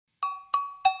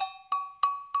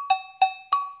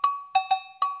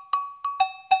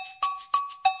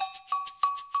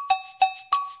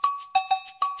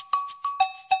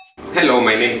Hello,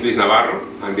 my name is Luis Navarro.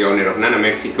 I'm the owner of Nanna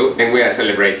Mexico, and we are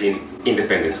celebrating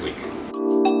Independence Week.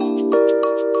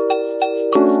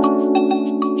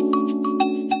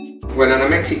 Well, Nanna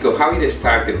Mexico, how it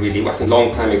started really was a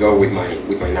long time ago with my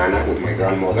Nana, with my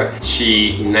grandmother.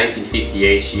 In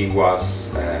 1958, she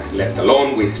was left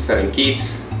alone with 7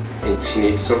 kids. And she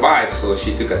needed to survive, so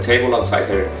she took a table outside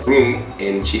her room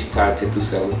and she started to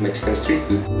sell Mexican street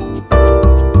food.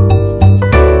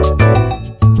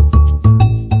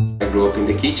 I grew up in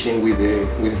the kitchen with the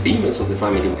females of the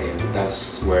family, and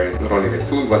that's where not only the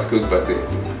food was cooked, but the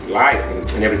life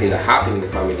and everything that happened in the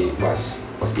family was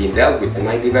being dealt with. And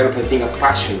I developed, I think, a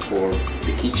passion for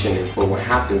the kitchen and for what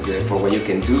happens there, for what you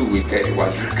can do with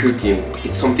what you're cooking.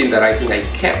 It's something that I think I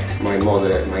kept. My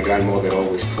grandmother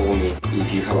always told me,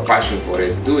 if you have a passion for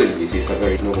it, do it. This is a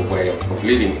very noble way of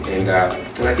living, and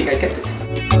I think I kept it.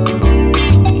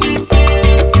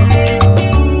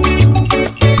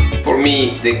 For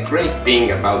me, the great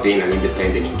thing about being an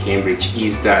independent in Cambridge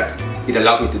is that it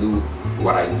allows me to do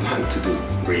what I want to do,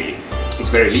 really. It's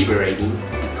very liberating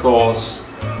because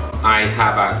I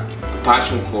have a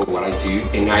passion for what I do,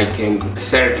 and I can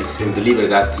service and deliver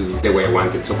that to the way I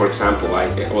want it. So for example,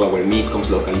 all our meat comes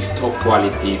locally, it's top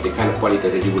quality, the kind of quality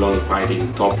that you will only find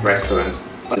in top restaurants.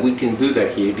 But we can do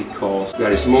that here because we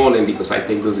are small and because I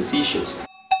take those decisions.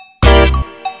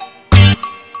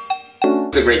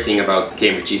 The great thing about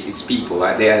Cambridge is its people.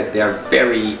 They are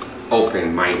very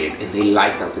open-minded and they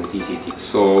like authenticity.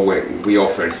 So we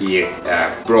offer here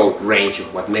a broad range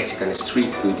of what Mexican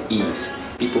street food is.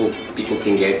 People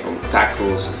can get from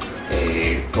tacos,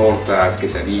 tortas,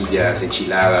 quesadillas,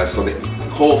 enchiladas, so the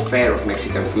whole fare of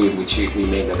Mexican food which we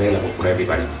make available for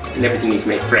everybody, and everything is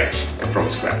made fresh and from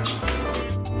scratch.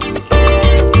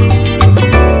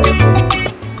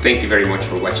 Thank you very much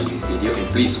for watching this video, and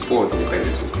please support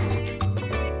Independence Week.